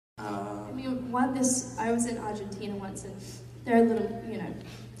I was in Argentina once, and they're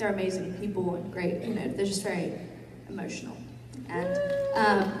they're amazing people and great, they're just very emotional. And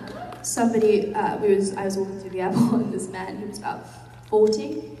I was walking through the airport, and this man, he was about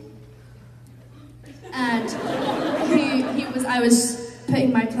 40, and I was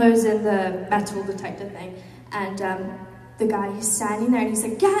putting my clothes in the metal detector thing, and the guy, he's standing there, and he's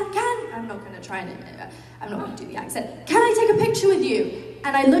like, I'm not going to try and I'm not going to do the accent. Can I take a picture with you?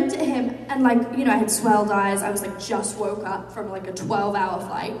 And I looked at him, and I had swelled eyes. I was just woke up from a 12-hour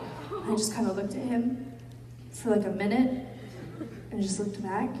flight. And I just kind of looked at him for a minute, and just looked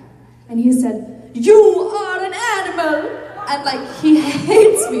back. And he said, "You are an animal!" And he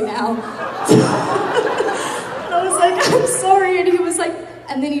hates me now. And I was like, "I'm sorry." And he was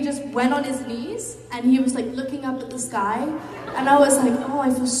and then he just went on his knees, and he was looking up at the sky. And I was like, oh, I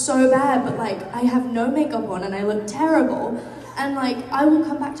feel so bad, but I have no makeup on, and I look terrible. And I will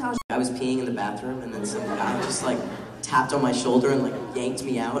come back to Australia. I was peeing in the bathroom, and then some guy just tapped on my shoulder and yanked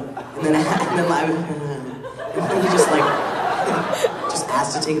me out, and then he just just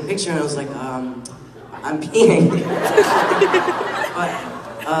asked to take a picture, and I was like, I'm peeing. But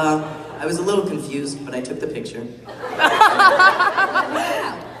I was a little confused, but I took the picture,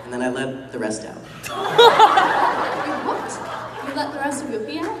 and then I let the rest out. What? You let the rest of your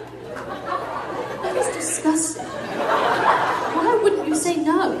pee out? That is disgusting. Why wouldn't you say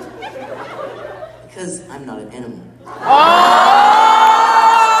no? Because I'm not an animal. Oh!